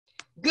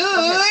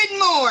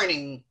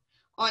morning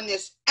on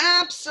this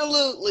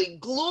absolutely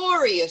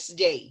glorious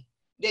day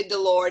that the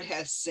Lord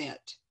has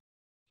sent.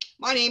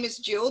 My name is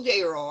Jill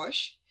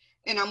DeRoche,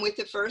 and I'm with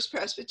the First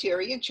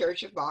Presbyterian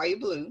Church of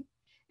Bayou,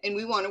 and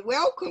we want to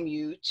welcome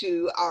you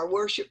to our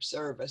worship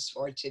service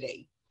for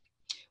today.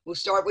 We'll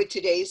start with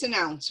today's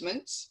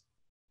announcements.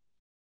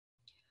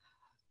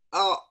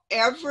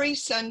 Every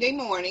Sunday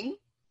morning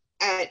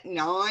at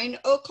 9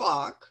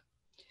 o'clock,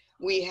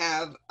 we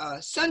have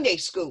Sunday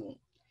school,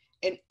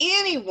 and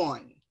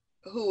anyone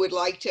who would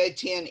like to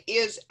attend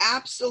is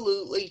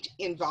absolutely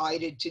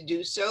invited to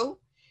do so.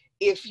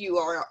 If you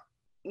are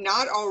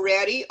not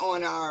already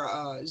on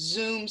our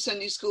Zoom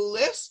Sunday school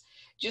list,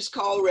 just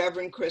call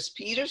Reverend Chris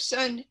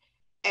Peterson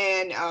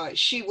and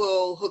she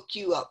will hook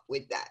you up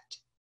with that.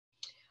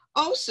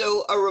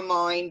 Also, a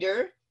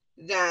reminder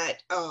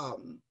that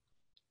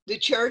the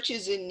church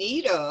is in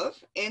need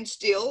of and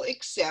still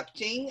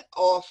accepting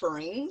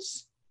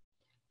offerings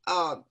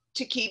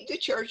to keep the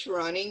church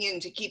running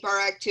and to keep our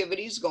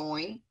activities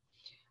going.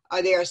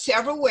 There are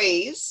several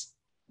ways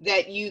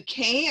that you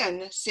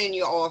can send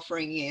your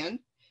offering in.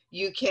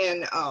 You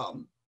can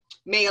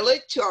mail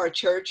it to our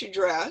church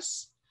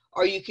address,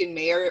 or you can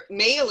mail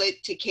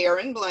it to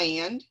Karen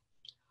Bland,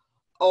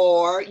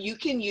 or you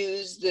can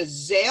use the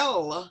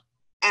Zelle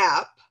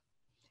app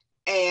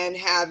and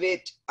have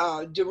it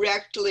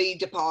directly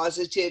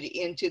deposited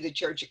into the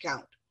church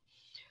account.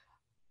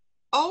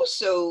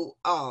 Also,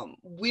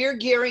 we're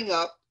gearing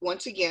up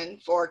once again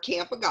for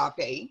Camp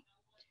Agape,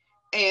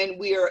 and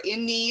we are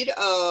in need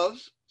of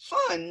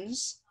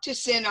funds to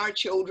send our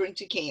children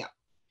to camp.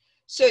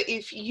 So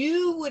if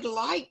you would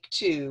like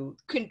to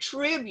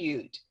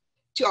contribute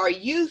to our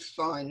youth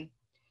fund,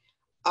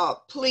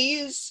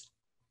 please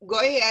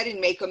go ahead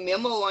and make a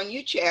memo on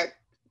your check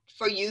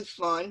for youth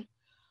fund.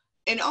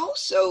 And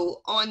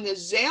also on the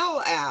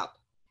Zelle app,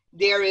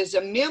 there is a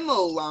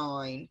memo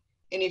line.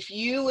 And if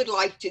you would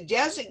like to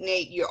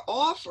designate your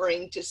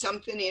offering to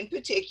something in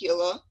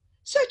particular,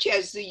 such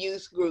as the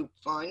youth group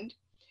fund,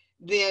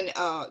 then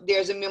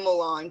there's a memo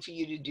line for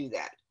you to do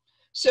that.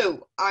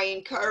 So I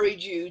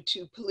encourage you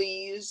to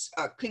please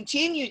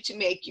continue to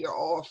make your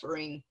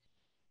offering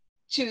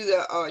to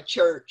the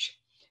church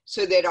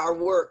so that our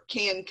work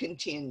can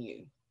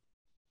continue.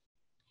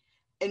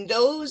 And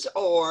those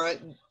are,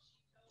 and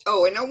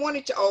I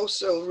wanted to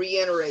also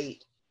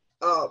reiterate,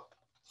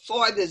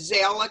 for the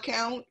Zelle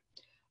account,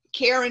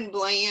 Karen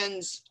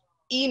Bland's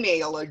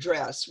email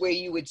address where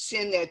you would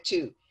send that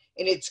to.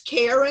 And it's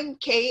Karen,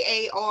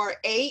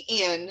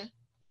 K-A-R-A-N,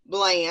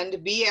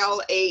 Bland,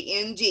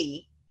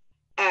 B-L-A-N-D,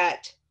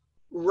 at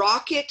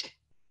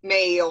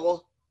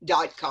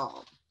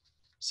rocketmail.com.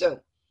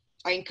 So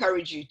I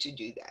encourage you to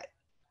do that.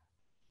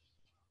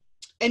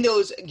 And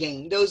those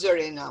are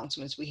the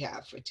announcements we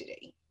have for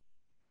today.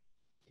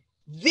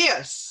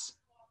 This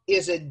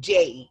is a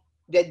day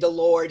that the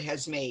Lord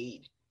has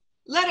made.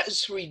 Let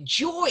us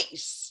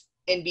rejoice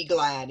and be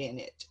glad in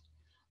it.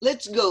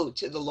 Let's go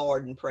to the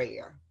Lord in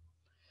prayer.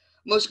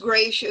 Most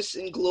gracious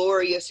and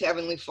glorious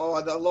Heavenly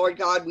Father, Lord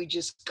God, we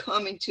just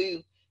come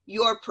into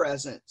your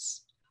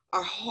presence,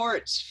 our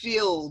hearts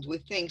filled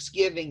with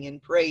thanksgiving and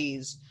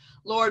praise.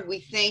 Lord, we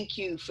thank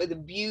you for the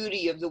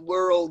beauty of the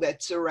world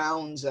that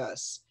surrounds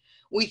us.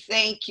 We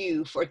thank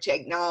you for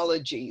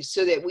technology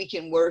so that we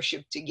can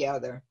worship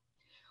together.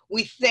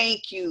 We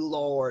thank you,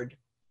 Lord,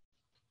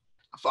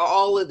 for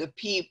all of the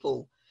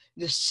people,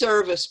 the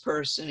service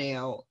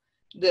personnel,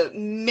 the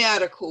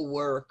medical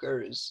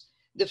workers,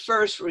 the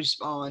first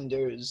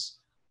responders,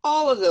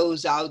 all of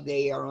those out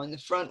there on the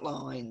front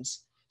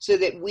lines so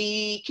that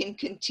we can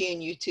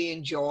continue to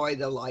enjoy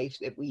the life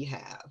that we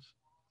have.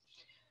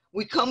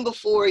 We come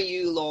before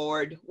you,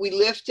 Lord. We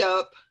lift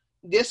up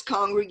this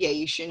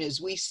congregation as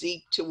we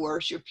seek to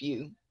worship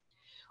you.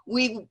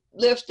 We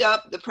lift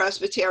up the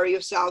Presbyterian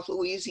of South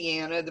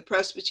Louisiana, the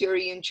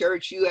Presbyterian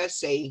Church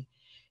USA,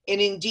 and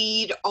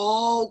indeed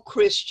all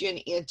Christian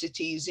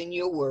entities in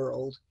your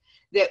world,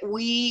 that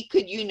we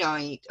could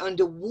unite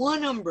under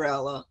one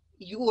umbrella,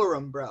 your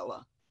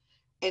umbrella,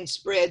 and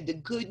spread the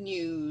good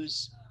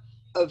news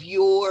of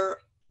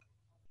your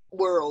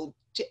world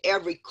to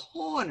every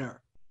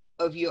corner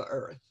of your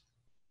earth.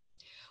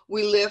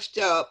 We lift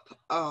up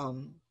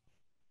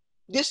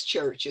this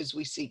church as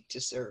we seek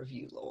to serve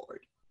you,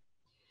 Lord.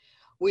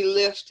 We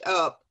lift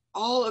up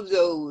all of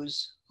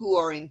those who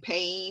are in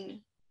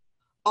pain,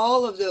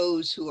 all of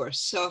those who are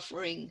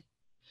suffering.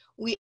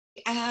 We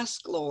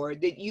ask,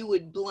 Lord, that you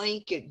would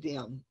blanket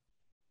them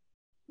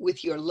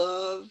with your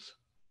love,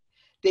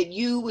 that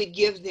you would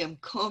give them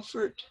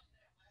comfort,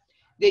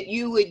 that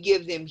you would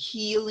give them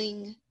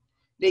healing,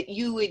 that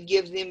you would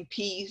give them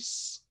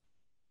peace,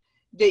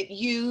 that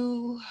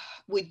you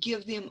would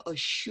give them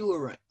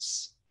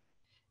assurance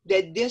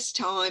that this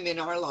time in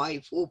our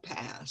life will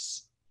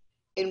pass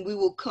and we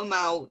will come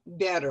out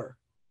better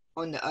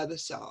on the other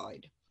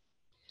side.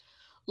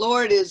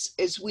 Lord,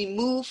 as we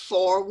move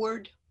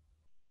forward,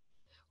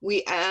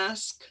 we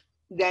ask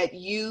that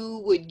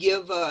you would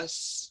give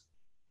us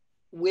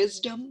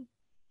wisdom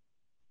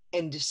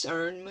and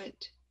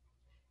discernment,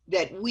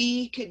 that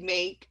we could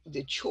make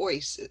the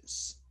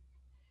choices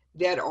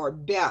that are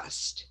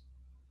best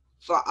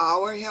for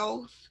our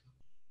health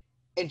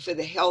and for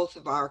the health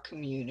of our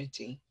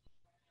community.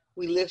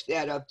 We lift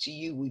that up to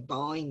you. We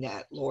bind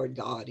that, Lord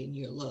God, in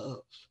your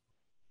love.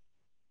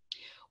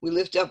 We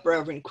lift up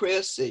Reverend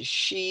Chris as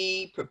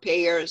she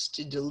prepares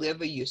to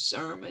deliver your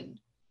sermon,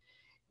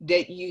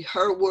 that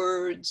her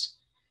words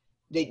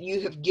that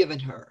you have given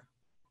her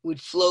would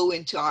flow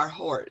into our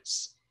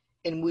hearts,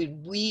 and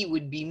we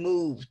would be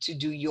moved to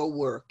do your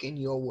work in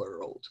your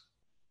world.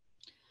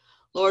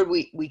 Lord,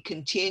 we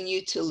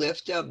continue to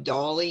lift up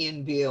Dolly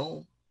and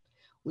Bill.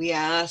 We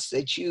ask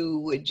that you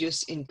would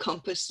just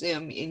encompass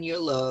them in your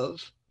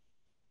love,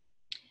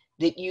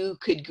 that you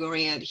could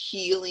grant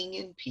healing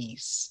and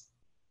peace.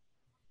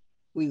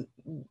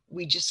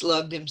 We just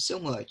love them so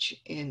much,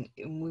 and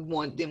we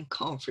want them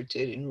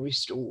comforted and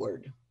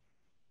restored.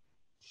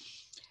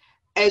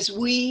 As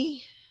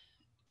we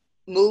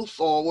move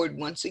forward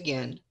once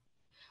again,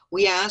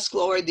 we ask,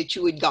 Lord, that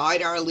you would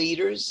guide our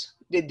leaders,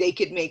 that they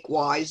could make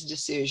wise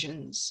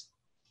decisions,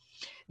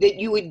 that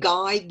you would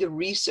guide the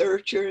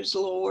researchers,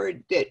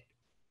 Lord, that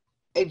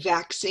a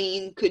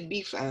vaccine could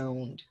be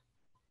found,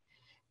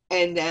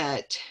 and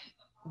that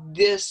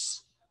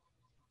this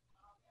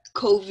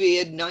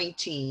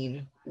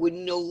COVID-19 would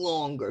no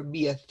longer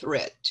be a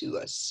threat to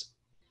us.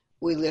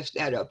 We lift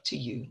that up to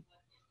you.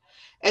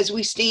 As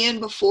we stand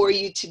before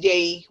you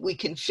today, we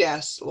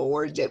confess,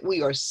 Lord, that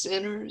we are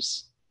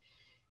sinners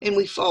and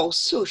we fall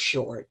so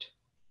short.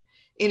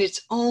 And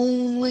it's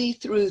only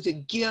through the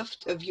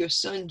gift of your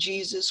Son,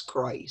 Jesus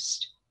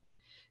Christ,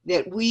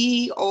 that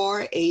we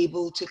are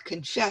able to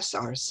confess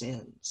our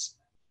sins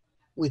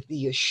with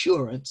the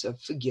assurance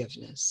of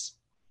forgiveness.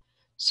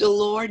 So,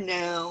 Lord,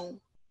 now,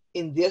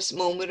 in this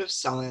moment of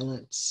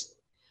silence,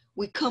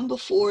 we come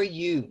before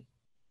you,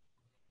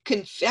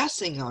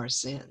 confessing our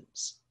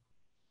sins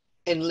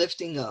and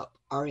lifting up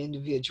our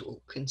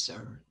individual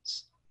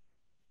concerns.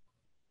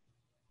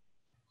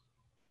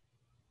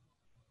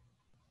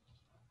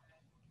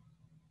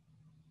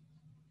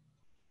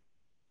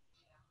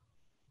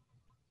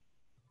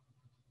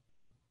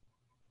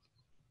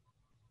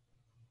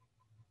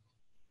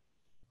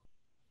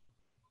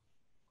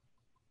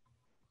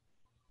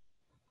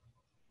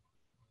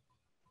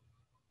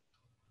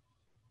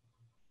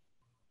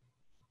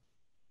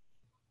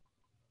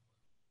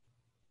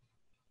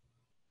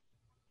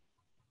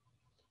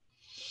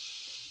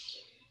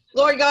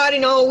 Lord God,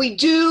 in all we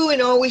do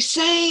and all we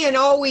say and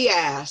all we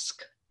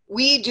ask,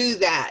 we do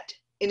that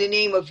in the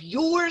name of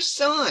your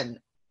Son,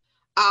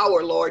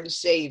 our Lord and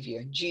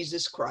Savior,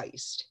 Jesus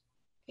Christ.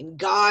 And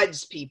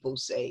God's people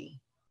say,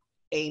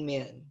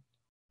 amen.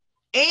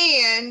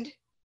 And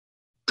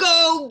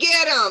go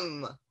get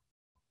them.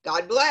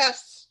 God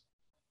bless.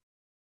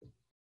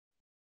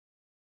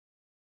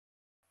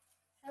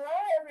 Hello,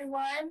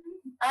 everyone.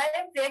 I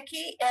am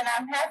Vicki, and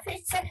I'm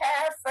happy to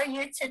have for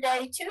you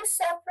today 2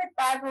 separate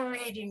Bible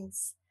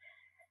readings.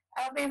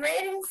 I'll be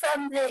reading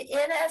from the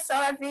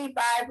NSRV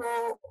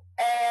Bible,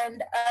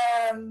 and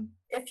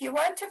if you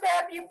want to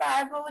grab your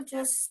Bible,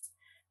 just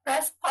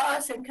press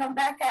pause and come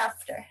back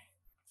after.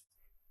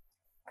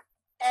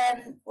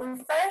 And we're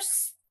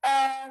first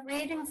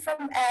reading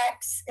from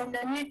Acts in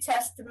the New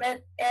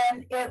Testament,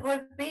 and it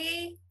would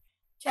be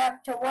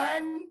chapter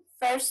 1,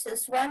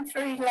 verses 1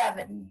 through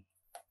 11.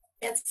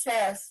 It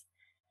says,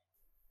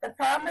 the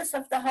promise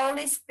of the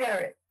Holy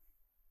Spirit.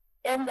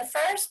 In the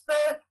first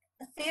book,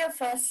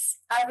 Theophilus,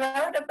 I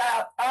wrote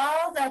about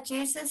all that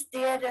Jesus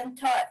did and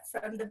taught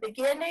from the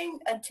beginning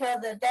until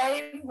the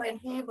day when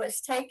he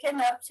was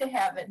taken up to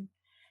heaven,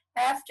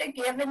 after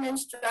giving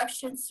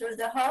instructions through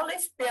the Holy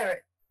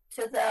Spirit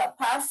to the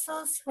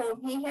apostles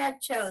whom he had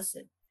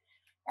chosen.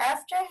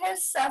 After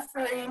his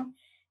suffering,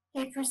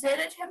 he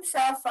presented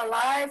himself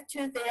alive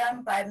to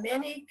them by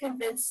many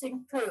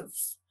convincing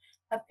proofs,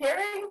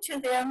 appearing to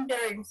them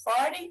during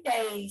 40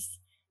 days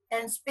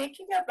and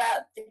speaking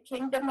about the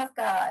kingdom of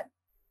God.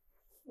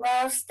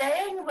 While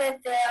staying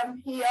with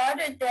them, he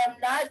ordered them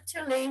not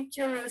to leave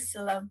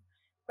Jerusalem,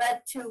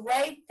 but to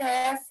wait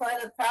there for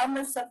the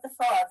promise of the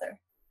Father.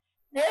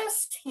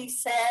 This, he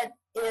said,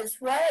 is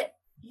what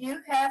you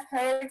have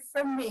heard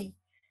from me.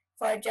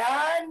 For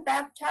John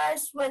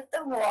baptized with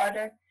the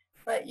water,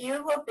 but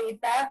you will be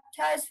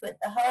baptized with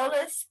the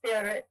Holy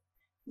Spirit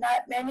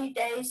not many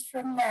days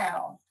from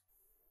now.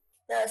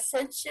 The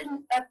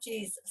ascension of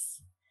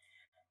Jesus.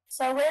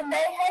 So when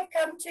they had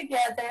come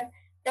together,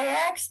 they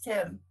asked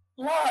him,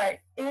 Lord,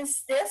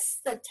 is this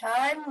the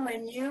time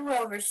when you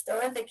will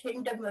restore the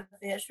kingdom of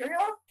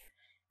Israel?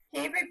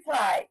 He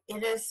replied,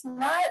 it is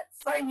not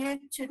for you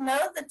to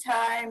know the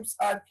times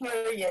or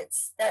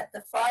periods that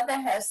the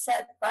Father has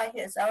set by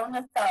his own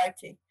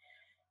authority,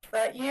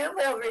 but you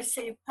will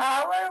receive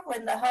power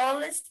when the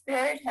Holy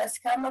Spirit has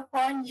come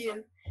upon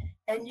you,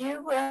 and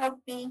you will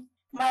be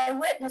my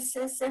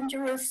witnesses in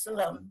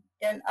Jerusalem,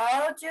 in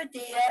all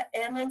Judea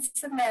and in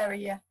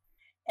Samaria,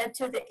 and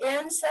to the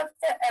ends of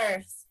the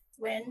earth.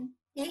 When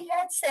he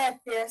had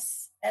said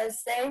this,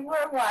 as they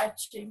were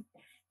watching,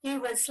 he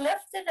was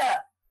lifted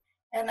up,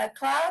 and a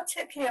cloud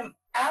took him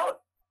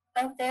out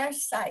of their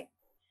sight.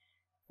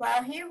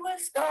 While he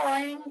was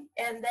going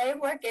and they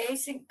were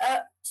gazing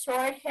up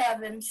toward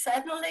heaven,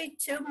 suddenly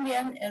 2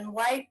 men in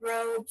white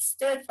robes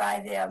stood by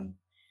them.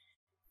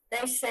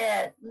 They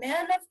said,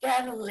 "Men of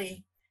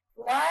Galilee,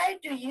 why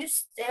do you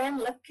stand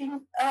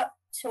looking up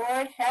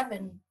toward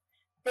heaven?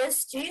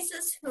 This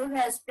Jesus who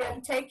has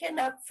been taken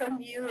up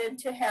from you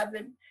into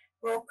heaven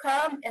will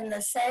come in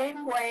the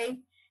same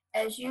way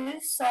as you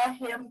saw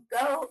him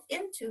go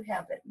into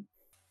heaven."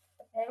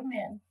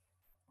 Amen.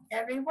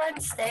 Everyone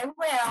stay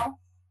well.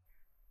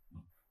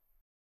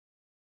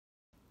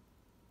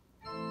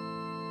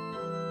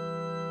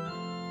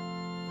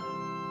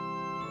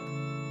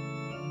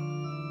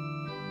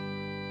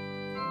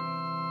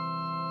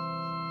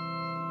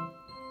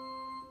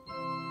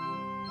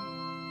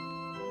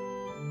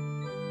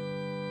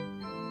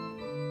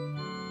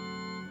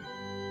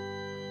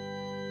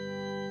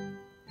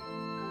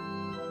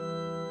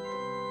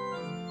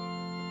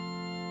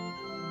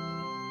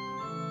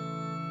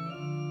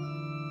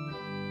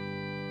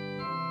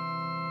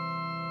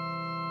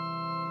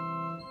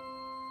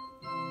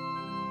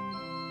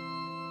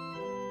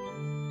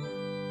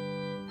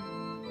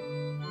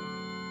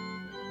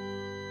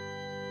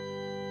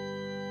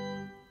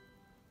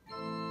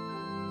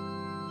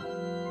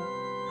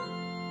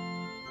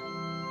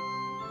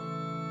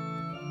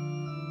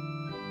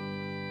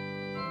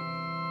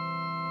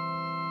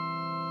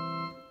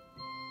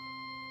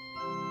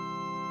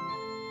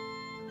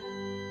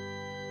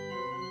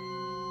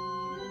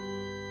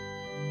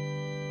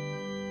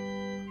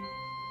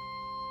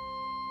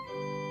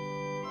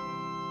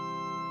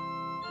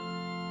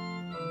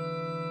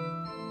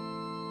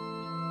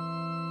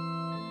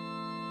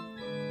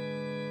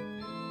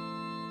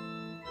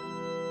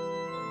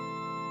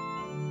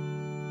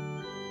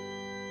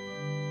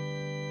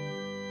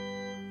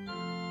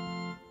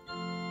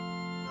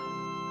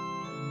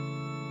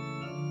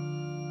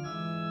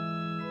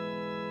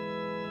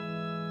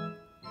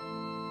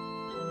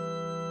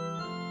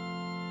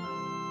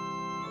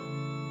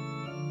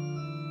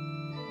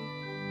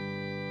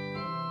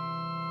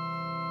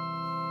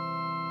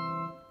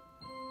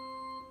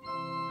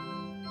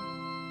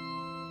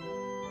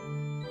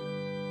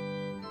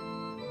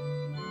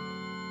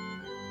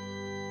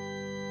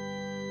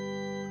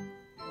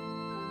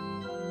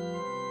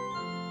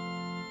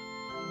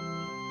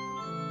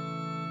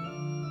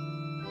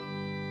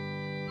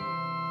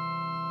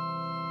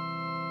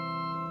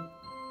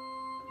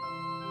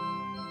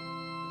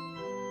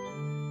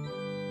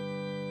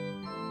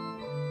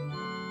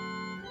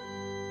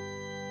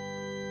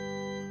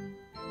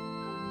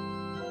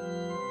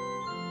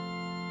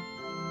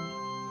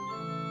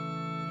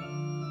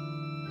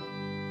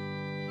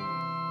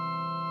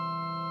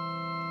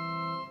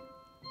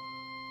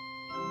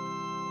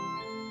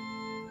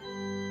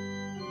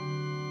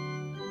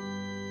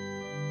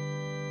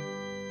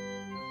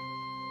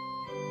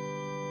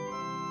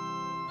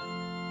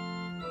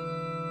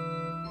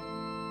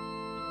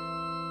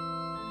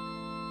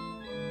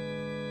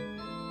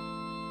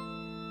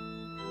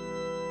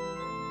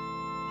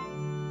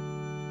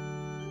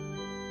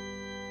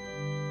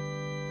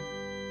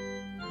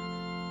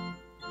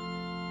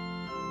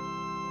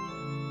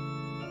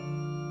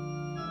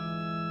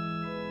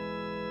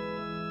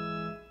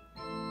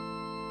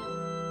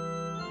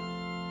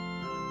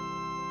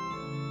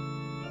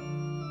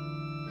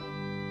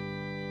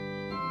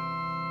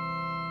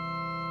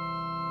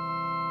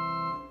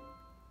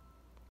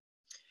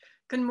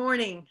 Good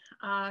morning.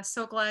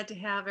 So glad to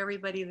have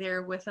everybody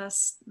there with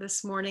us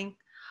this morning.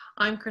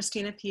 I'm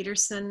Christina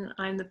Peterson.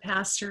 I'm the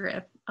pastor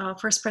at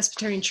First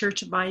Presbyterian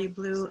Church of Bayou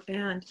Blue,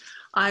 and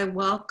I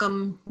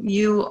welcome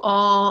you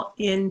all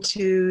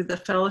into the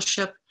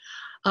fellowship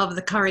of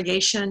the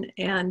congregation,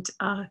 and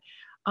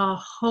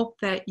hope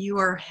that you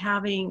are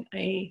having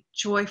a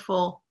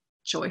joyful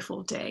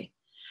day.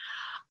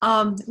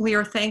 We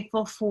are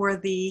thankful for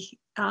the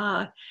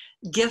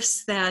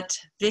gifts that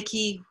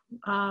Vicki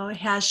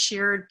has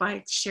shared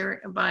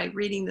by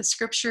reading the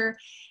scripture,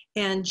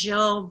 and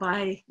Jill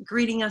by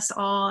greeting us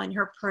all in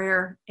her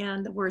prayer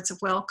and the words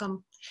of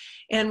welcome.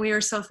 And we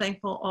are so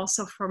thankful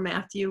also for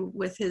Matthew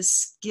with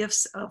his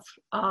gifts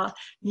of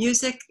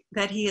music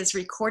that he has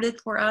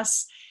recorded for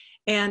us.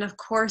 And of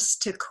course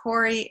to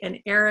Corey and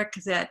Eric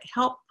that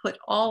helped put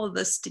all of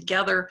this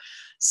together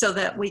so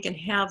that we can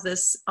have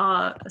this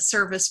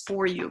service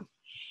for you.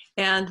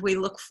 And we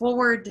look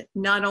forward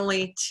not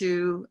only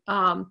to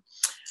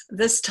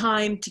this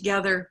time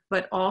together,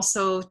 but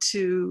also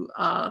to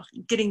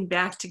getting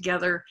back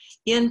together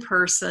in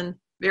person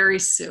very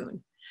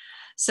soon.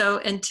 So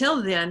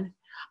until then,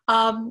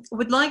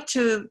 would like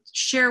to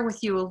share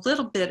with you a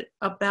little bit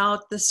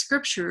about the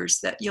scriptures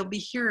that you'll be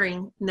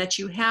hearing and that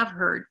you have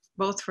heard,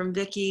 both from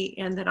Vicki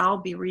and that I'll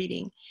be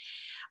reading.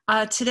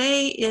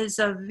 Today is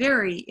a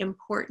very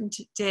important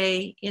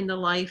day in the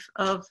life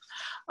of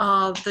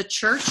the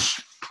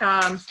church.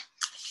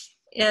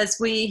 As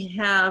we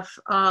have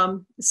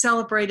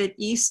celebrated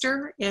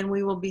Easter, and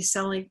we will be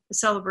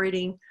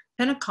celebrating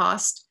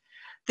Pentecost,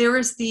 There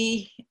is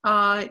the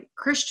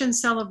Christian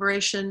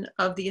celebration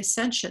of the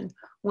Ascension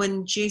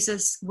when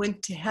Jesus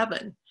went to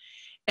heaven.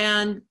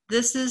 And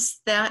this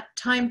is that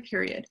time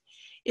period.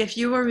 If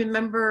you will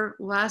remember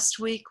last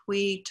week,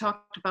 we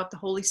talked about the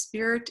Holy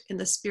Spirit and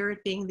the Spirit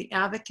being the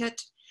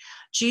advocate.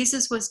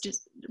 Jesus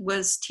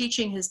was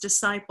teaching his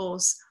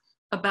disciples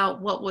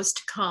about what was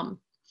to come.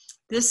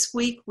 This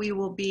week we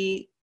will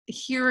be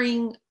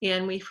hearing,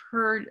 and we've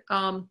heard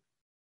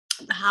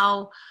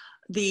how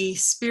the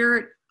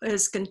Spirit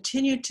has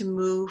continued to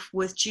move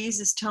with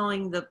Jesus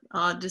telling the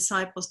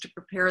disciples to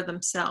prepare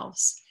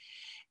themselves.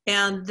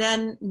 And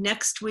then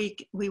next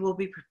week, we will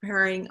be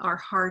preparing our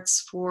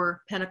hearts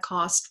for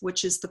Pentecost,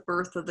 which is the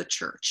birth of the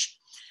church.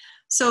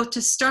 So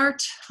to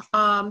start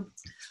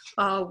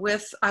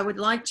with, I would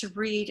like to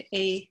read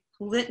a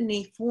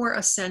litany for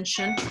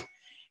Ascension,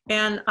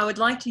 and I would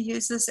like to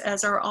use this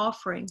as our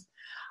offering.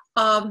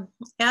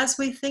 As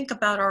we think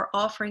about our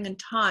offering and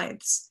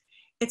tithes,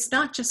 it's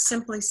not just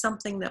simply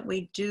something that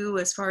we do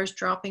as far as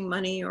dropping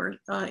money or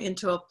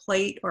into a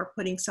plate or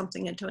putting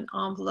something into an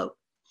envelope.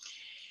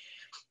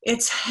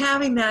 It's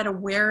having that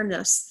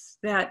awareness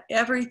that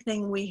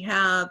everything we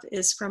have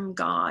is from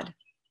God,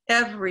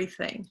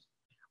 everything,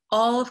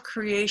 all of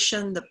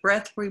creation, the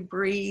breath we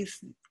breathe,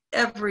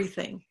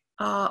 everything,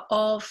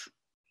 all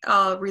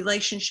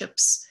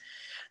relationships.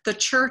 The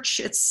church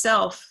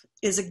itself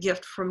is a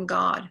gift from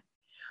God.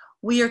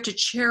 We are to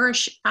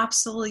cherish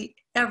absolutely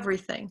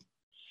everything.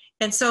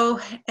 And so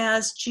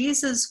as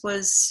Jesus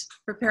was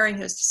preparing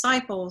his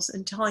disciples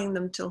and telling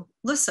them to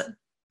listen,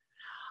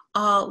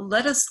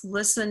 let us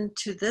listen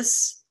to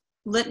this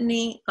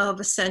litany of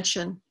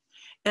ascension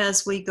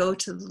as we go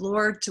to the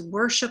Lord to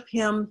worship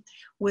him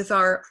with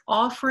our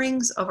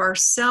offerings of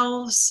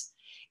ourselves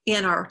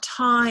and our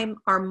time,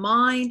 our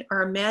mind,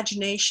 our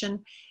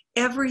imagination,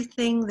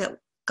 everything that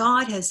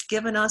God has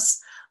given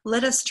us.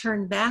 Let us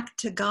turn back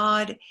to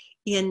God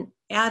in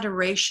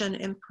adoration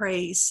and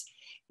praise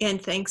and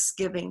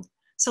thanksgiving.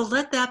 So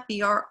let that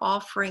be our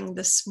offering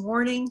this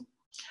morning.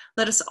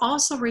 Let us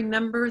also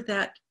remember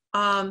that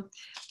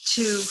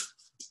to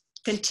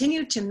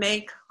continue to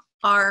make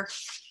our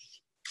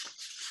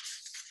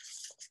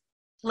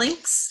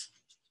links.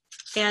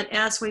 And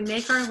as we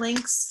make our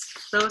links,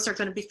 those are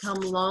going to become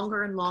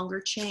longer and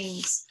longer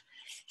chains.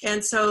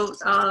 And so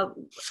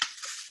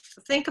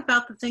think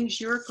about the things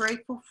you're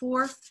grateful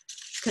for.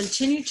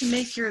 Continue to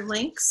make your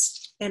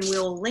links, and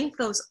we'll link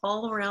those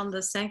all around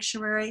the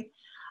sanctuary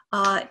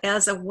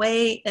as a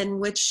way in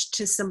which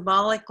to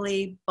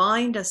symbolically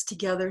bind us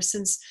together,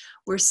 since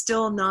we're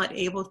still not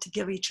able to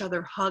give each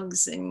other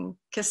hugs and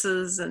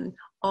kisses and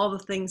all the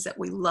things that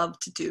we love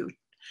to do.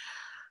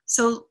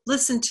 So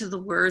listen to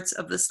the words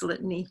of this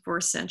litany for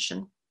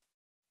Ascension.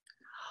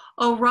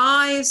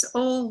 Arise,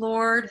 O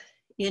Lord,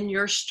 in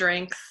your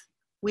strength.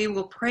 We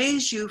will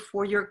praise you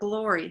for your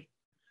glory.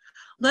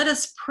 Let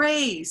us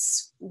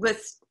praise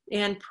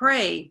and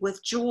pray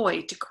with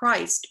joy to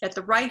Christ at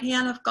the right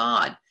hand of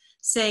God,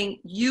 saying,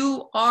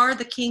 you are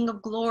the King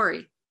of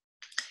glory.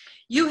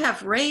 You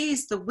have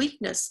raised the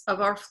weakness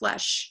of our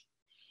flesh.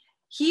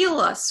 Heal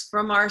us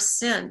from our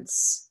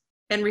sins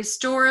and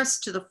restore us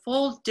to the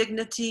full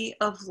dignity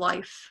of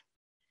life.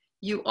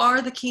 You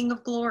are the King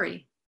of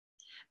glory.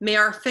 May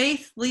our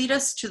faith lead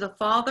us to the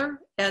Father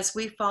as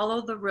we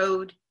follow the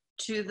road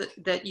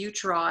that you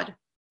trod.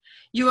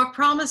 You have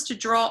promised to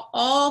draw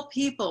all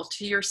people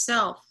to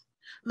yourself.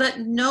 Let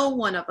no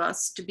one of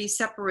us to be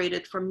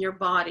separated from your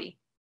body.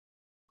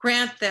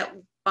 Grant that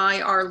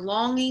by our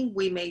longing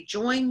we may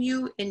join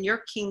you in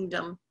your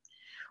kingdom,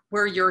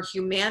 where your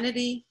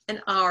humanity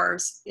and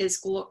ours is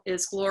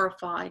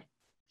glorified.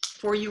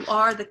 For you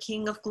are the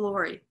King of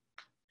glory.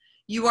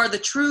 You are the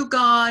true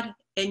God,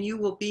 and you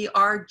will be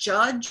our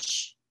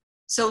judge.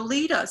 So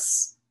lead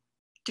us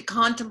to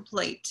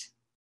contemplate,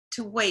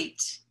 to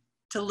wait,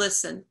 to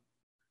listen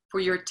for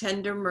your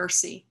tender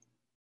mercy.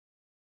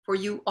 For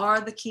you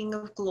are the King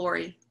of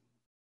glory.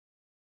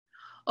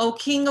 O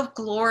King of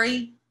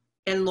glory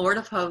and Lord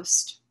of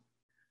hosts,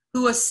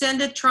 who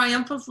ascended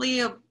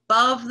triumphantly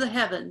above the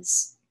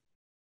heavens,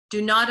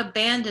 do not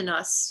abandon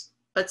us,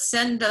 but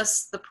send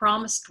us the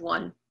promised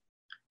one,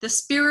 the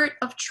Spirit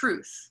of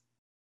truth.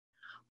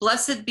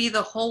 Blessed be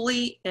the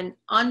holy and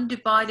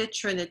undivided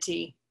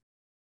Trinity,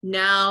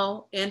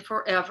 now and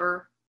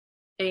forever.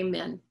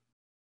 Amen.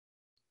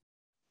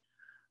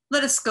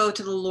 Let us go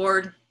to the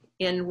Lord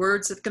in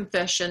words of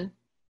confession.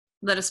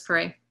 Let us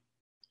pray.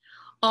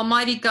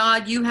 Almighty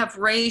God, you have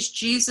raised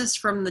Jesus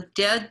from the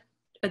dead,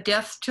 a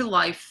death to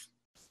life.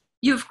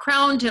 You have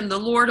crowned him the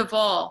Lord of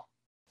all.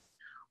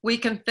 We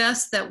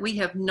confess that we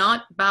have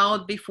not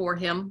bowed before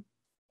him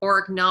or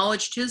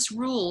acknowledged his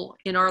rule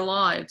in our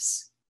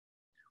lives.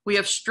 We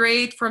have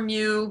strayed from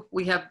you.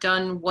 We have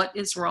done what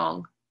is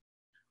wrong.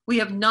 We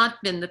have not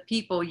been the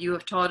people you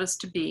have taught us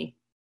to be.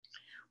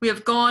 We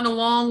have gone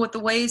along with the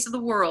ways of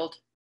the world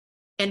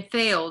and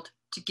failed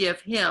to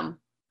give him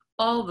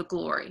all the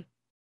glory.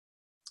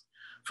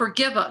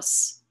 Forgive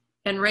us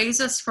and raise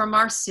us from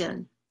our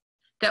sin,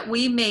 that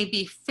we may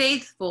be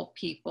faithful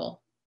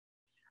people,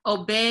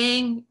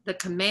 obeying the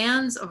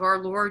commands of our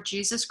Lord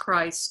Jesus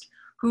Christ,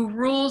 who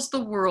rules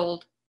the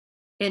world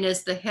and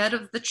is the head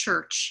of the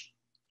church,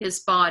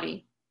 his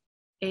body.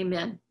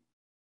 Amen.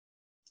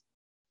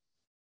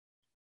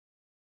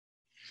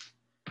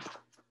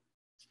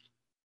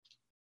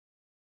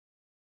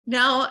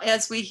 Now,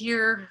 as we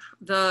hear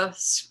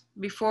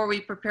before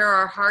we prepare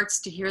our hearts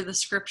to hear the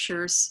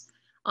scriptures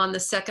on the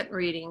second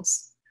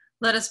readings,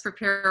 let us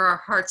prepare our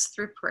hearts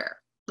through prayer.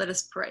 Let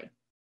us pray.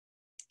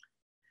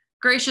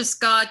 Gracious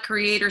God,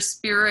 Creator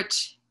Spirit,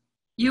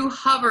 you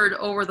hovered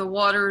over the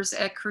waters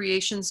at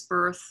creation's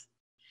birth.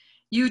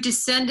 You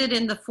descended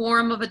in the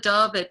form of a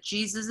dove at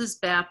Jesus'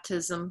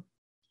 baptism.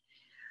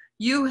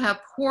 You have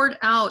poured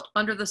out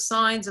under the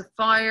signs of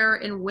fire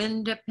and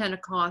wind at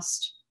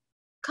Pentecost.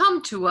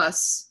 Come to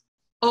us,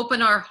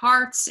 open our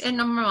hearts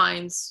and our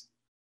minds,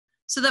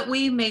 so that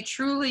we may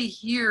truly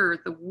hear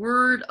the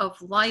word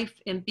of life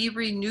and be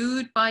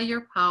renewed by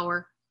your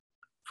power.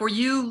 For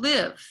you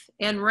live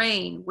and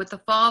reign with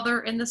the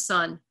Father and the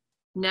Son,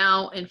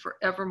 now and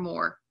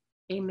forevermore.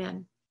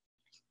 Amen.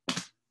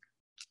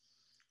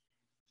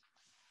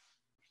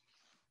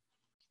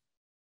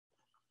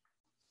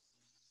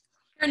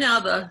 Here now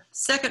the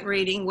second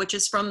reading, which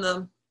is from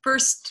the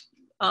first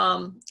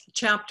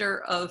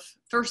chapter of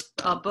first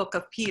book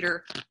of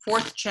Peter,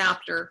 fourth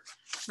chapter,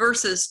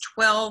 verses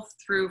 12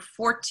 through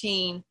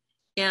 14,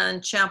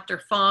 and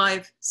chapter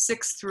 5,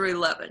 6 through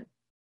 11.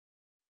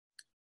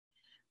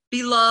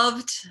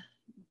 Beloved,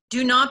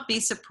 do not be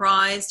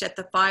surprised at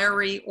the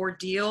fiery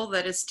ordeal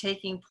that is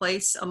taking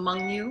place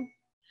among you,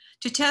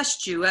 to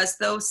test you as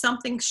though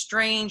something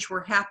strange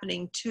were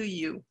happening to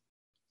you.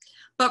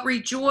 But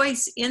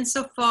rejoice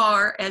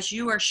insofar as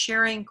you are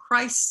sharing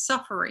Christ's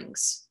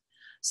sufferings,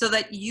 so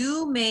that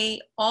you may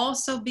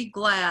also be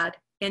glad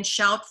and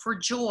shout for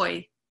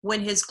joy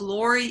when his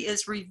glory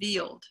is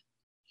revealed.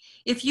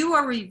 If you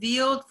are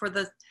reviled for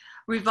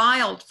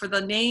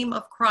the name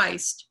of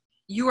Christ,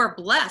 you are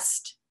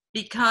blessed,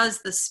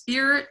 because the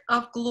Spirit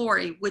of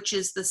glory, which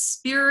is the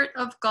Spirit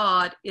of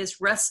God, is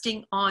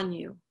resting on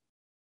you.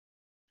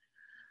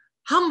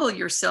 Humble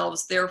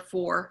yourselves,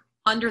 therefore,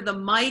 under the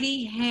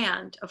mighty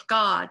hand of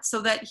God,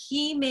 so that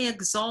he may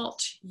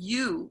exalt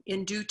you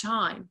in due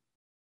time.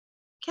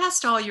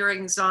 Cast all your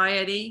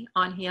anxiety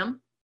on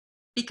him,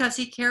 because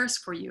he cares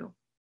for you.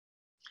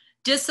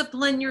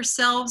 Discipline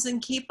yourselves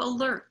and keep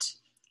alert.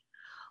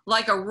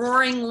 Like a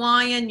roaring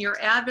lion,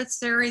 your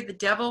adversary, the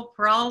devil,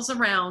 prowls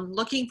around,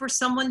 looking for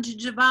someone to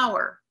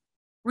devour.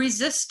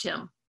 Resist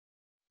him,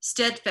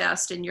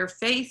 steadfast in your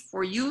faith,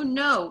 for you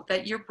know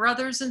that your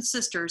brothers and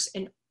sisters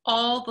in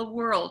all the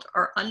world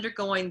are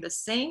undergoing the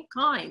same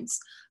kinds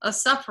of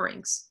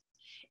sufferings.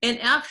 And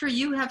after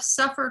you have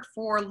suffered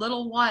for a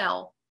little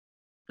while,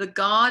 the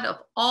God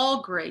of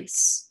all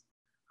grace,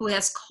 who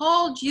has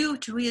called you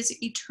to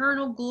his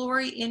eternal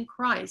glory in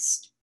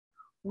Christ,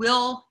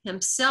 will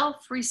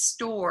himself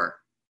restore,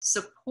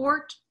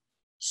 support,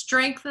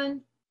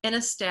 strengthen, and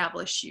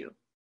establish you.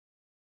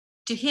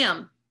 To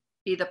him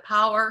be the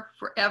power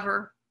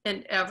forever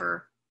and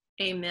ever.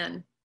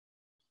 Amen.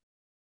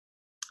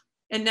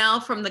 And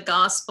now from the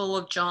Gospel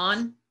of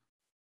John,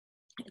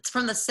 it's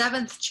from the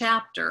 7th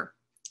chapter,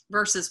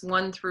 verses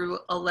 1 through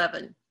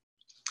 11.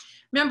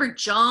 Remember,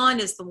 John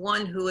is the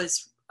one who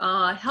is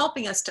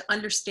helping us to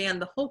understand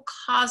the whole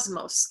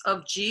cosmos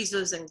of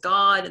Jesus and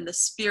God and the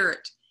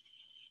Spirit.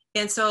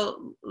 And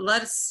so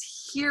let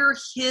us hear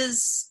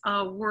his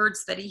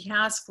words that he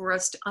has for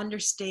us to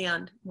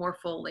understand more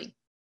fully.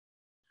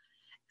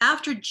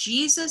 After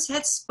Jesus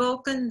had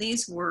spoken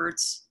these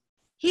words,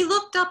 he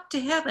looked up to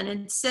heaven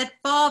and said,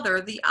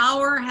 Father, the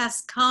hour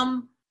has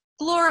come.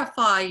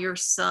 Glorify your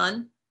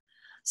Son,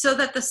 so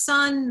that the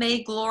Son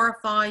may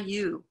glorify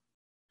you.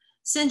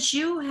 Since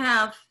you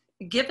have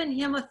given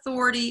him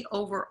authority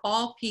over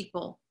all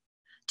people,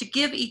 to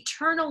give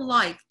eternal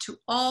life to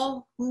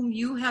all whom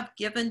you have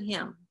given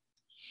him.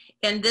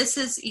 And this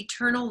is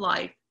eternal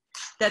life,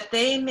 that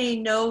they may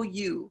know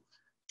you,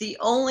 the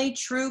only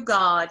true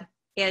God,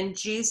 and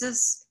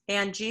Jesus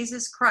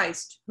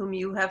Christ, whom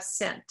you have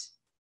sent.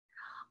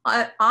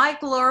 I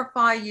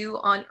glorify you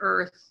on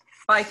earth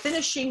by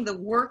finishing the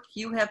work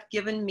you have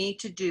given me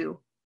to do.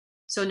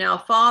 So now,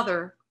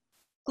 Father,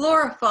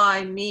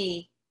 glorify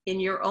me in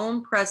your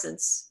own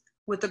presence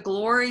with the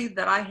glory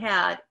that I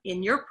had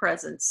in your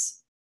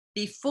presence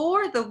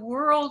before the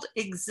world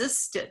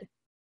existed.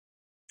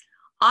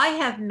 I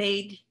have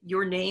made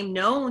your name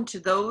known to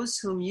those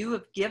whom you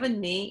have given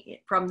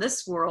me from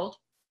this world.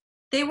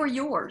 They were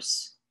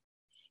yours,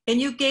 and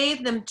you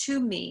gave them to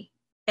me,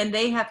 and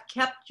they have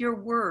kept your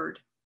word.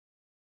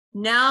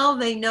 Now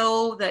they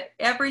know that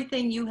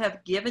everything you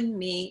have given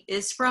me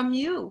is from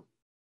you.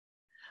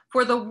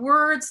 For the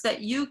words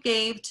that you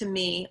gave to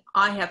me,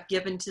 I have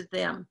given to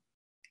them,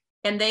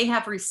 and they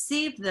have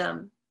received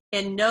them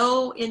and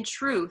know in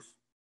truth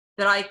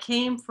that I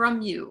came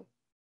from you,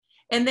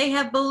 and they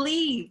have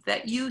believed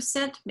that you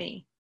sent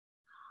me.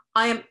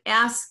 I am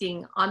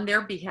asking on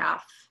their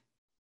behalf.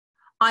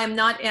 I am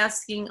not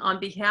asking on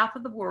behalf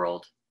of the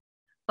world,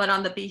 but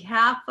on the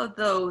behalf of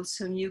those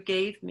whom you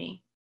gave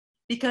me,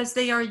 because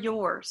they are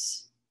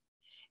yours.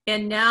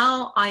 And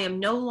now I am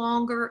no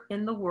longer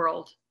in the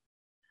world,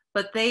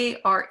 but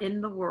they are in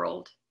the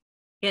world,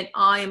 and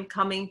I am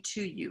coming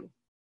to you.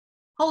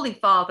 Holy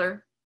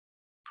Father,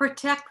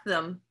 protect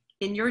them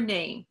in your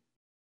name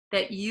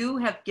that you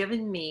have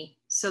given me,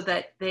 so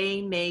that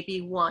they may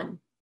be one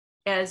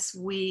as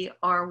we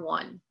are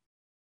one.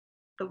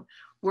 The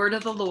word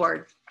of the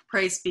Lord.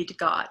 Praise be to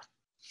God.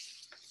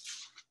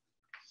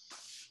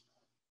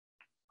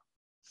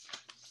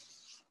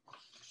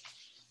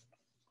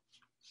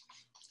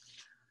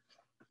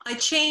 I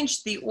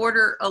changed the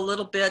order a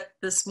little bit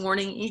this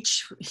morning.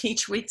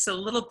 Each week's a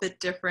little bit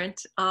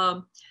different,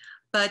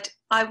 but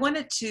I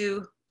wanted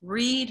to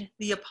read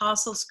the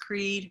Apostles'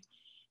 Creed,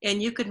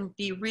 and you can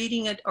be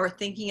reading it or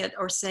thinking it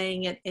or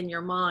saying it in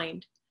your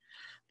mind,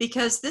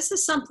 because this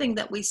is something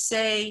that we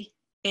say,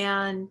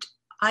 and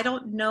I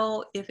don't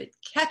know if it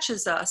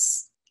catches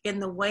us in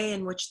the way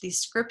in which these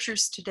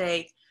scriptures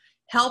today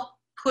help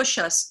push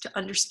us to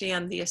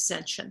understand the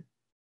ascension.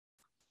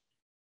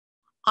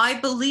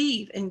 I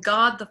believe in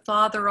God the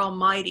Father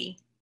Almighty,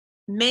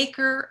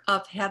 maker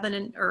of heaven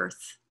and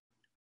earth.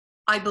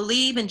 I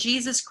believe in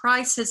Jesus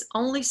Christ, his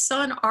only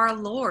Son, our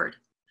Lord,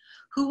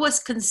 who was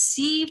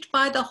conceived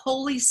by the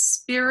Holy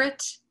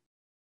Spirit,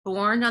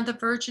 born of the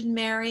Virgin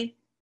Mary.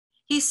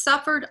 He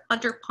suffered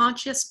under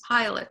Pontius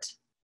Pilate.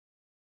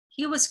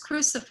 He was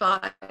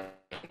crucified,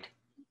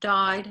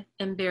 died,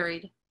 and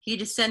buried. He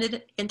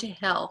descended into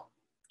hell.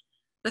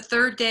 The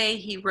third day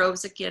he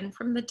rose again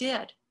from the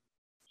dead.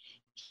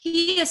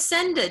 He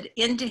ascended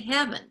into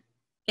heaven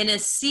and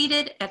is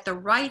seated at the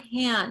right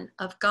hand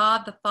of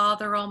God the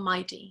Father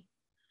Almighty.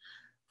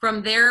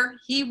 From there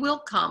he will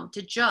come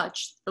to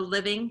judge the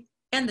living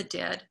and the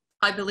dead.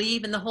 I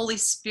believe in the Holy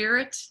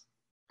Spirit,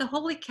 the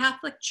Holy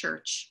Catholic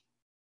Church,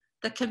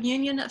 the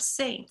communion of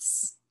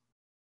saints,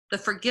 the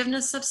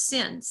forgiveness of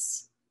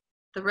sins,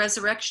 the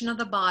resurrection of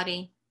the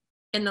body,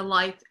 and the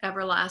life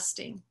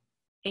everlasting.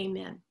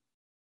 Amen.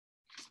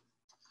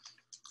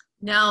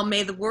 Now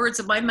may the words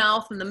of my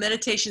mouth and the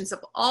meditations of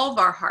all of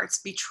our hearts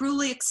be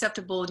truly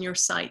acceptable in your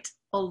sight,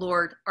 O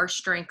Lord, our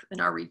strength and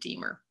our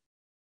Redeemer.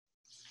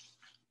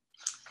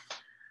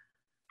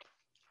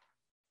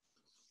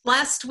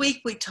 Last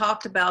week we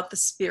talked about the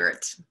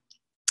Spirit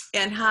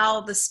and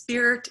how the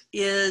Spirit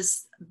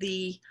is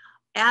the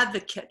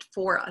advocate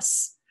for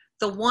us,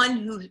 the one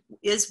who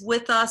is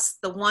with us,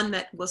 the one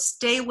that will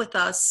stay with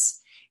us,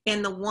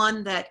 and the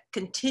one that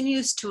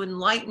continues to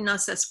enlighten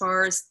us as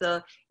far as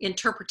the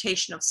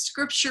interpretation of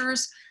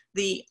scriptures,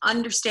 the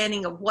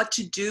understanding of what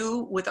to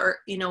do with our,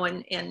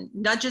 and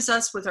nudges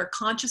us with our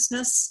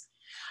consciousness,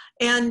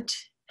 and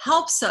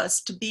helps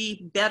us to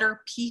be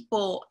better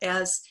people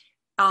as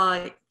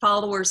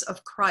followers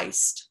of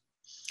Christ.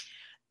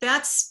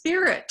 That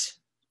Spirit,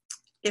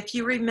 if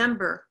you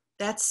remember,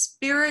 that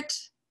Spirit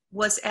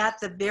was at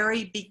the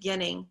very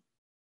beginning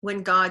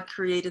when God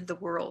created the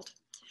world.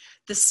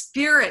 The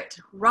Spirit,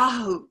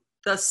 Rahu,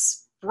 the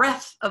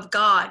breath of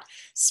God,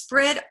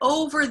 spread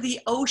over the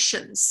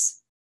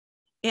oceans,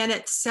 and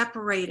it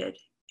separated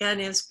and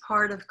is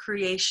part of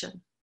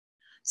creation.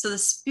 So the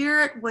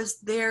Spirit was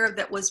there,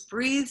 that was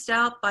breathed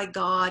out by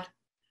God,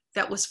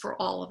 that was for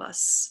all of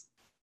us.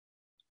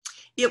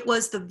 It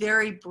was the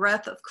very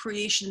breath of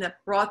creation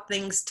that brought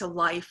things to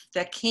life,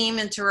 that came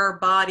into our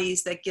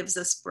bodies, that gives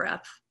us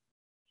breath.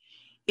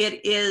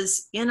 It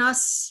is in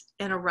us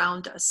and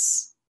around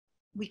us.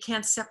 We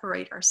can't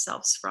separate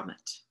ourselves from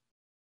it.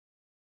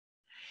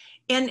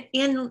 And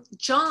in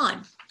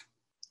John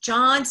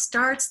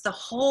starts the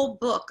whole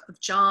book of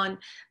John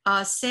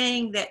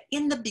saying that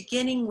in the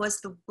beginning was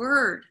the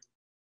Word,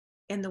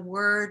 and the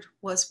Word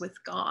was with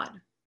God.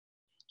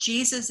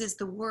 Jesus is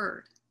the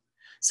Word.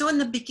 So in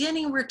the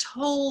beginning, we're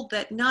told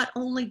that not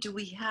only do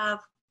we have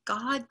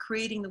God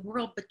creating the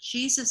world, but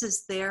Jesus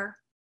is there,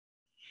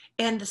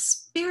 and the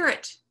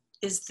Spirit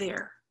is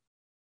there.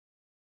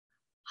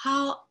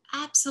 How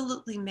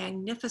absolutely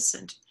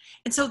magnificent.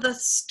 And so the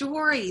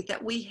story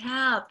that we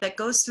have that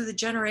goes through the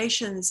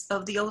generations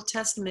of the Old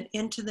Testament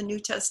into the New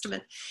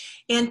Testament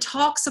and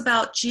talks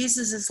about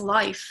Jesus's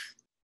life.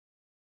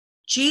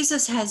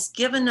 Jesus has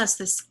given us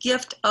this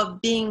gift of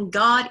being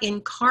God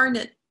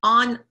incarnate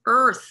on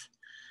earth,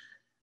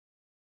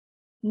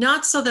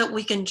 not so that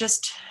we can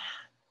just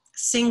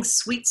sing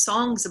sweet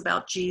songs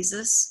about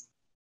Jesus,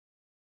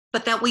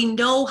 but that we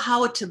know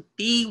how to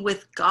be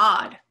with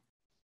God,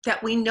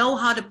 that we know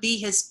how to be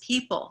his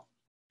people,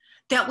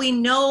 that we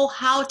know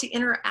how to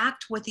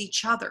interact with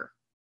each other.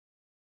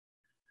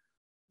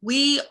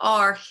 We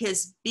are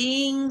his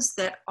beings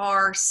that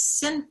are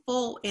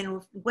sinful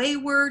and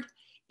wayward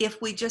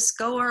if we just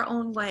go our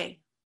own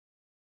way.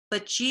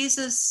 But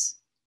Jesus,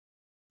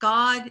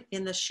 God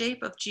in the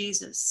shape of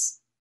Jesus,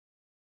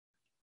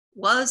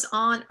 was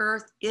on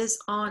earth, is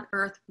on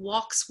earth,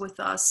 walks with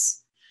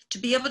us to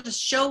be able to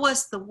show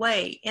us the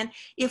way. And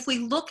if we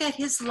look at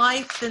his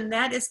life, then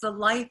that is the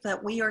life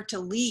that we are to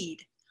lead.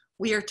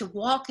 We are to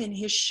walk in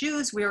his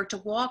shoes. We are to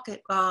walk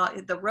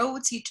the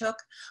roads he took.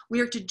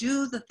 We are to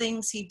do the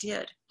things he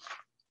did.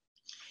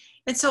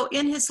 And so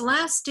in his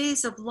last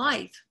days of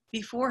life,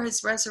 before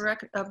his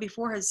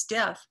before his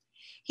death,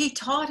 he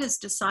taught his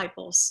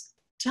disciples,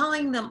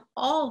 telling them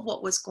all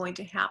what was going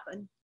to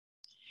happen.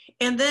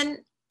 And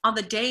then on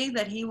the day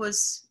that he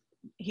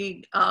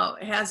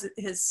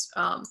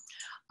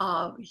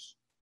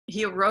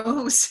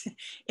arose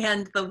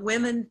and the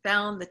women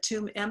found the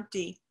tomb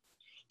empty,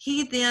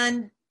 he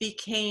then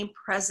became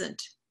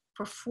present.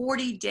 For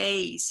 40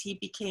 days, he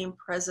became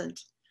present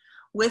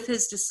with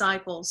his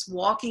disciples,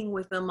 walking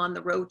with them on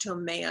the road to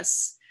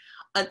Emmaus,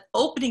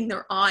 opening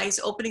their eyes,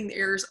 opening their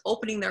ears,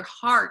 opening their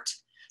heart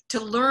to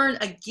learn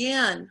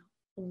again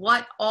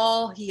what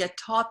all he had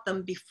taught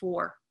them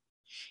before.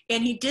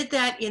 And he did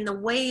that in the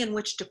way in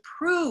which to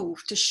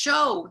prove, to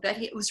show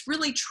that it was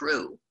really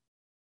true,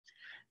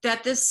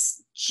 that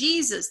this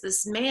Jesus,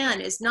 this man,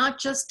 is not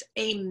just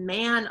a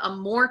man, a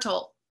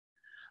mortal,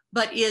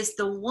 but is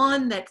the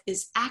one that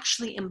is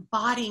actually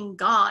embodying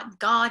God,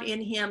 God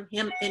in him,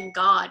 him in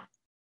God.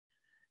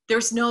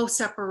 There's no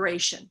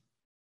separation.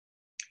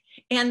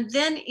 And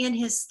then in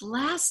his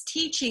last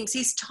teachings,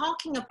 he's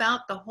talking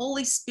about the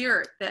Holy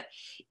Spirit, that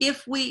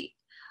if we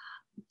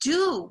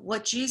do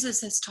what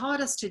Jesus has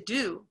taught us to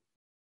do,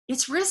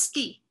 it's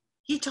risky.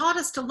 He taught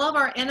us to love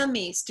our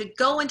enemies, to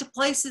go into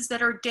places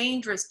that are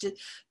dangerous, to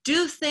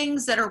do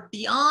things that are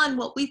beyond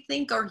what we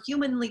think are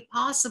humanly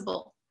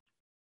possible.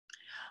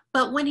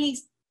 But when he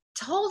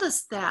told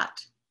us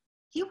that,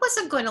 he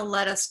wasn't going to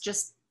let us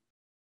just,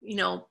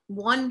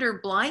 wander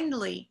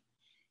blindly.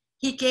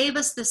 He gave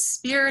us the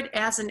Spirit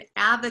as an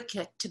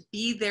advocate to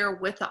be there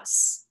with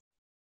us.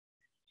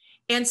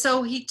 And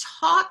so he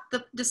taught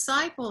the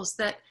disciples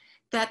that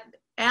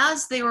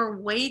as they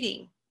were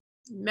waiting,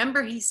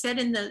 remember he said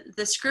in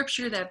the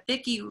scripture that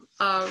Vicki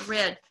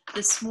read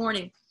this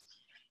morning,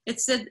 it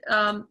said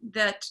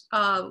that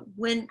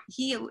when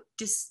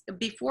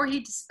before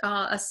he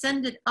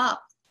ascended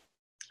up,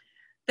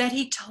 that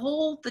he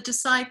told the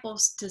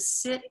disciples to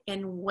sit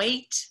and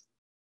wait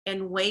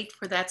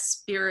for that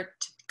Spirit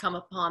to come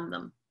upon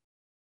them.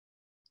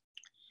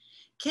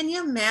 Can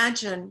you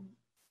imagine?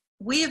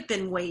 We have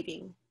been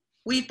waiting.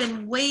 We've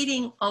been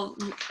waiting,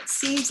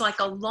 seems like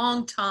a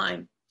long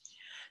time,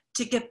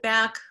 to get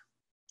back,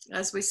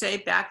 as we say,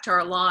 back to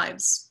our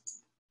lives.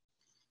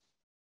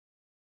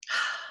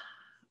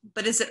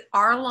 But is it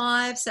our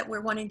lives that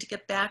we're wanting to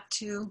get back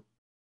to?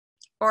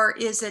 Or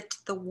is it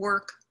the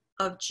work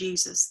of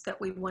Jesus that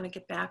we want to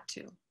get back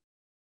to?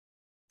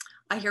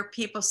 I hear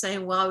people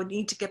saying, well, I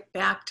need to get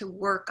back to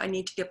work. I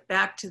need to get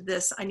back to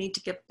this. I need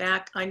to get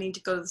back. I need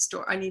to go to the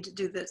store. I need to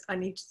do this. I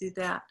need to do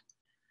that.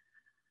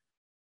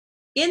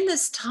 In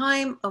this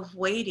time of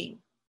waiting,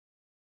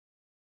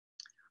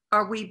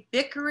 are we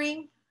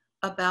bickering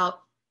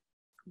about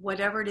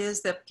whatever it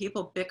is that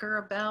people bicker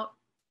about?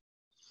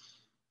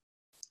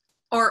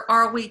 Or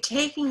are we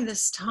taking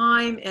this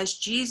time as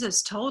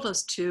Jesus told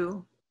us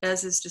to,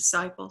 as his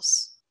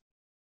disciples,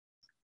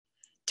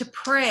 to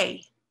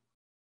pray,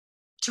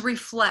 to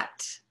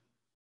reflect,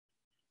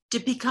 to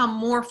become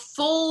more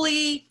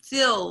fully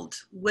filled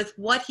with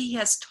what he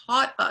has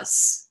taught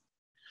us,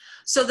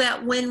 so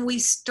that when we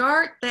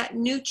start that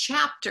new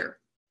chapter,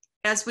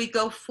 as we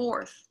go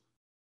forth,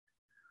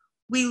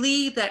 we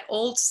leave that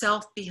old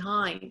self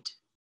behind.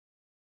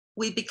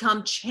 We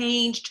become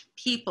changed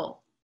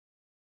people.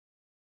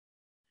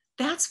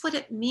 That's what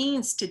it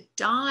means to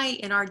die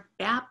in our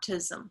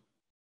baptism.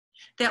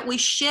 That we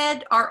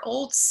shed our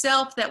old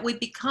self, that we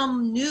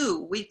become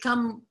new, we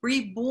become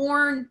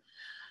reborn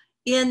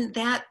in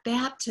that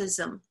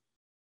baptism,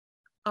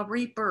 a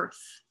rebirth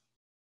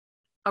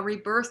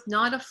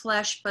not of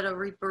flesh, but a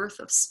rebirth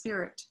of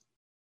spirit.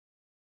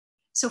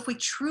 So if we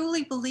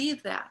truly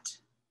believe that,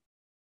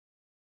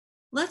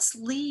 let's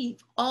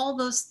leave all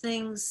those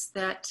things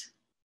that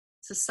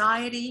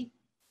society,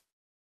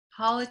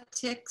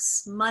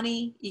 politics,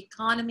 money,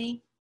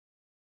 economy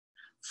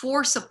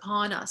force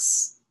upon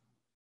us,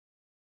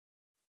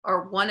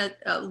 or want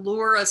to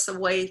lure us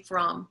away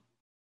from.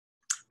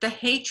 The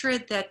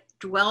hatred that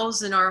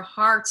dwells in our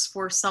hearts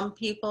for some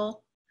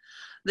people,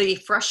 the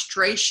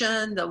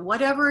frustration, the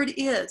whatever it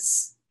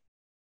is.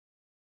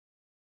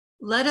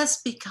 Let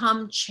us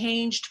become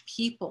changed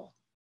people,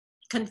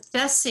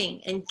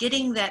 confessing and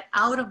getting that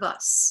out of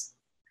us,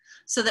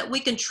 so that we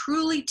can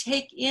truly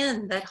take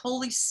in that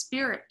Holy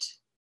Spirit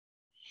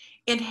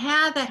and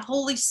have that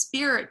Holy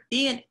Spirit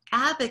be an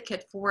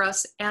advocate for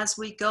us as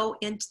we go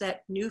into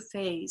that new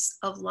phase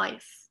of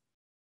life.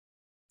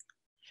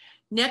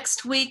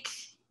 Next week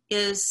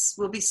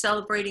we'll be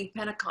celebrating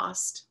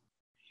Pentecost.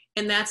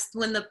 And that's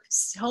when the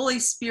Holy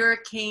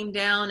Spirit came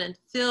down and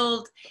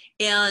filled,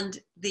 and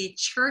the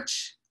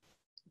church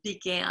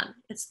began.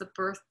 It's the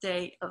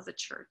birthday of the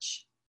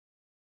church.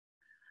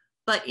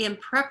 But in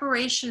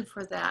preparation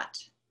for that,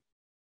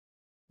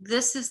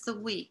 this is the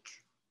week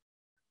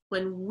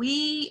when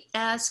we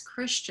as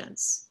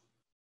Christians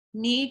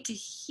need to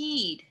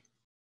heed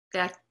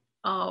that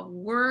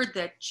word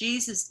that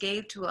Jesus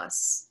gave to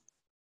us.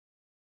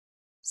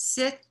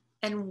 Sit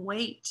and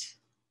wait.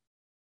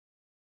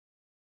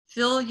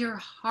 Fill your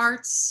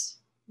hearts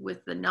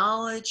with the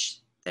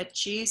knowledge that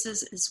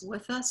Jesus is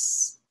with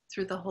us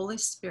through the Holy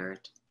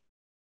Spirit,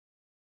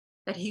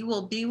 that he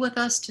will be with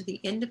us to the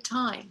end of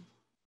time,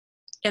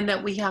 and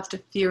that we have to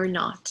fear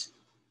not.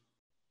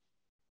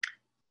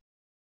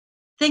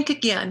 Think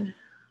again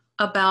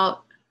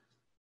about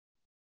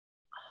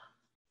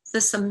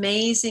this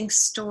amazing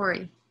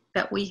story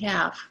that we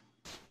have,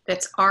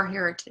 that's our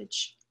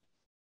heritage.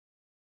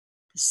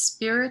 The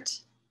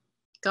Spirit,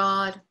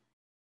 God,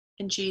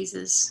 and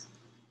Jesus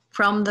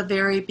from the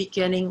very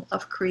beginning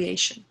of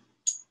creation.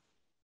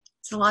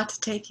 It's a lot to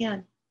take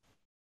in.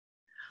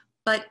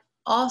 But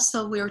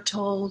also we're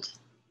told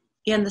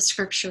in the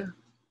scripture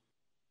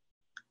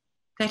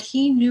that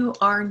he knew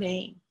our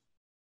name,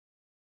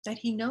 that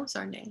he knows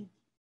our name.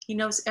 He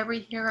knows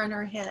every hair on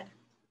our head.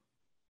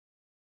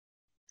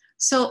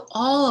 So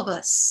all of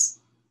us,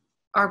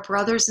 our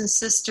brothers and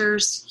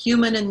sisters,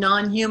 human and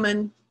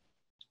non-human,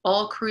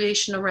 all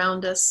creation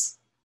around us,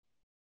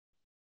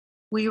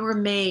 we were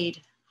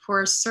made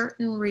for a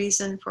certain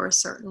reason, for a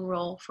certain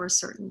role, for a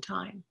certain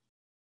time.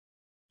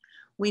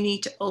 We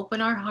need to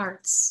open our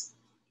hearts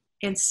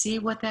and see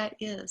what that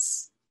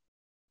is.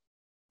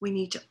 We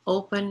need to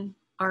open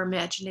our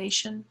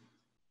imagination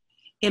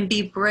and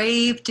be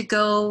brave to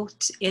go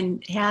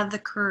and have the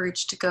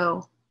courage to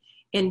go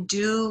and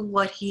do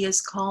what he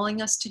is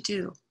calling us to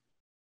do,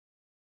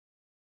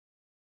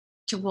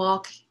 to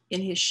walk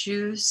in his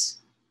shoes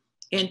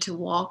and to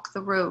walk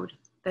the road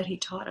that he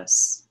taught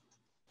us.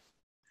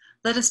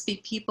 Let us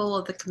be people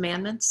of the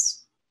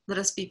commandments. Let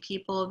us be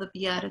people of the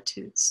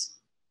Beatitudes,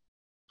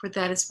 for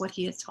that is what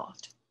he has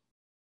taught.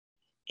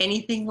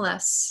 Anything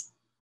less,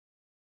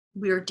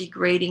 we are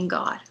degrading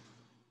God.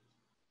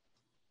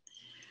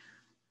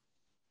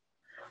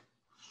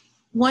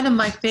 One of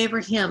my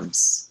favorite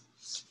hymns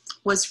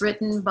was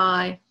written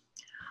by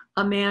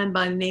a man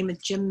by the name of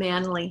Jim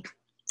Manley.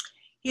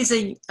 He's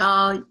a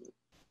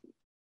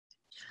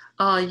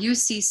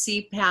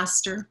UCC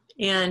pastor,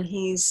 and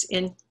he's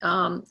an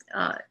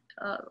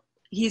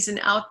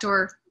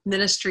outdoor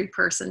ministry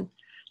person.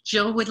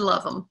 Jill would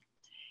love him.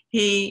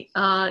 He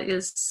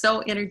is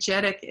so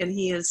energetic, and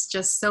he is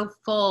just so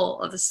full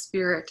of the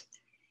Spirit.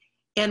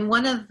 And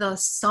one of the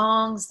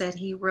songs that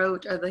he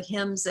wrote, or the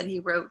hymns that he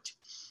wrote,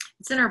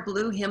 it's in our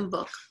blue hymn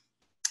book,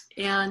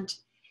 and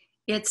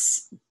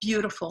it's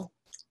beautiful.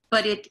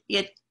 But it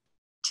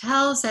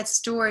tells that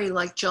story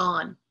like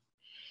John.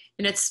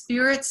 And it's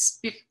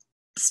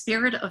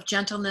spirit of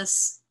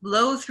gentleness,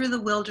 blow through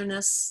the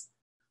wilderness,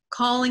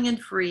 calling and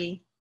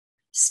free.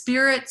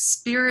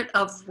 Spirit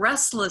of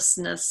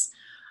restlessness,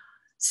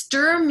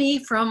 stir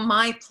me from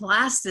my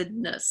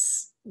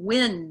placidness.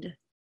 Wind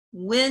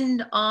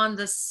on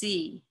the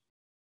sea.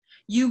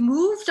 You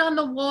moved on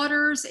the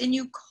waters and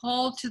you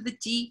called to the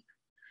deep.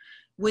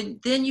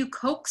 Then you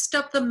coaxed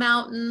up the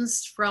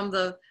mountains from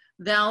the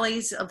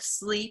valleys of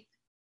sleep.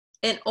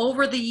 And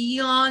over the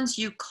eons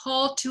you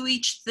called to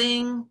each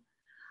thing,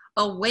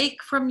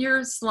 awake from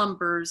your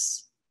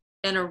slumbers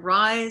and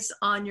arise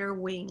on your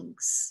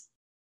wings.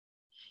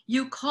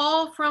 You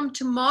call from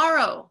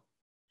tomorrow.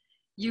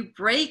 You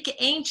break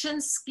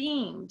ancient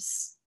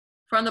schemes.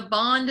 From the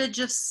bondage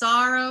of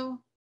sorrow,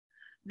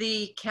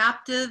 the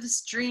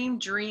captives dream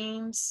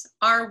dreams.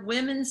 Our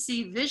women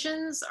see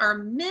visions. Our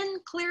men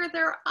clear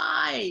their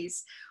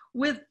eyes.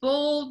 With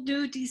bold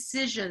new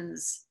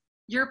decisions,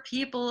 your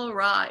people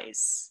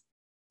arise.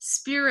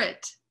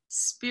 Spirit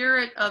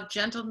of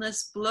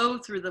gentleness, blow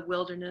through the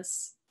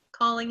wilderness,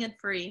 calling and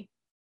free.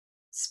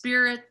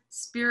 Spirit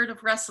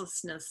of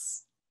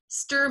restlessness,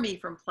 stir me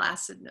from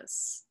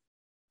placidness.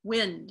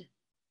 Wind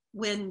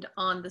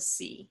on the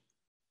sea.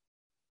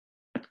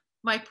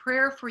 My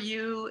prayer for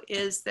you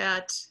is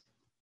that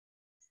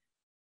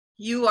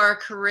you are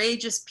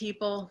courageous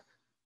people,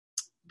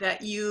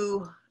 that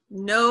you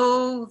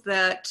know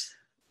that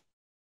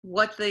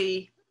what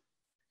the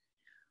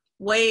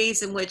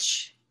ways in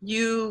which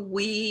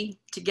we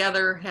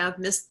together have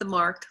missed the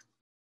mark.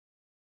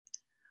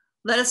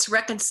 Let us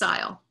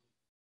reconcile.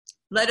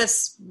 Let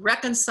us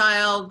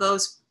reconcile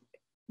those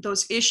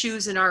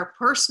issues in our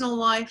personal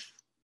life,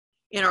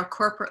 in our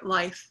corporate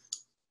life.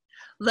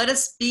 Let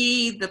us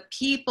be the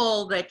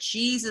people that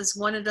Jesus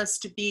wanted us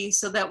to be,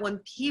 so that when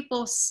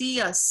people see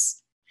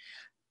us,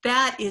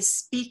 that is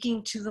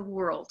speaking to the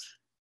world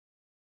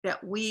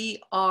that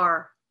we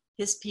are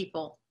his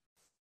people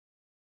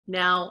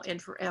now and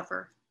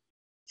forever.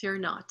 Fear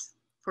not,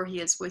 for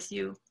he is with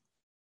you,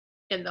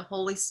 and the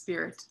Holy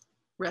Spirit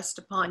rest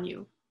upon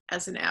you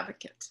as an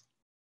advocate.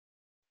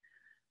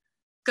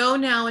 Go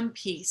now in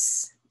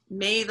peace.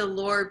 May the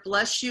Lord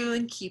bless you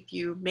and keep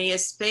you. May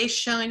his face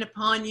shine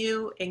upon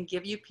you and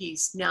give you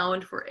peace now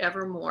and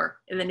forevermore.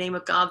 In the name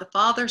of God, the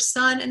Father,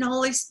 Son, and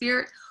Holy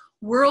Spirit,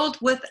 world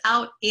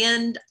without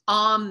end.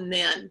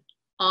 Amen.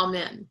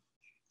 Amen.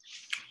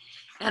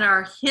 And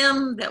our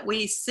hymn that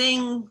we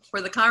sing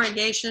for the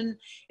congregation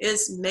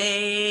is,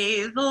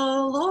 May the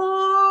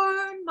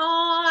Lord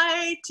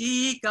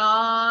mighty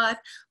God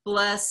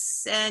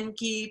bless and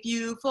keep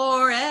you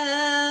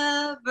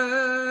forever.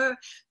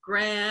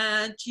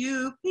 Grant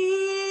you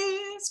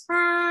peace,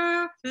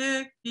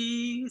 perfect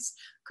peace,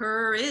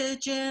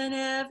 courage in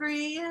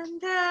every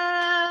endeavor.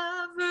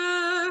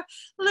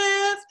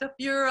 Lift up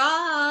your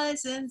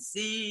eyes and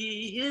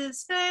see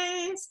his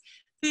face.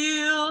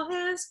 Feel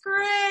his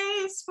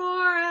grace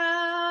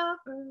forever.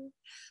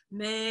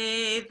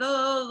 May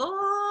the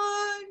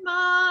Lord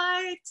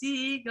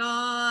mighty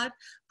God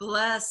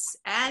bless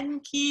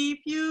and keep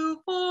you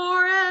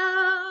forever.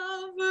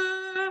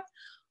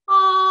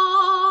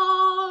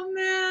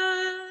 Amen.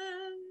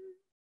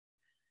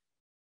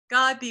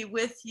 God be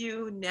with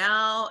you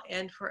now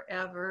and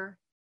forever.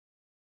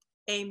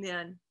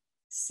 Amen.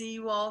 See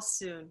you all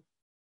soon.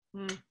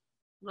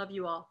 Love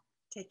you all.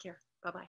 Take care.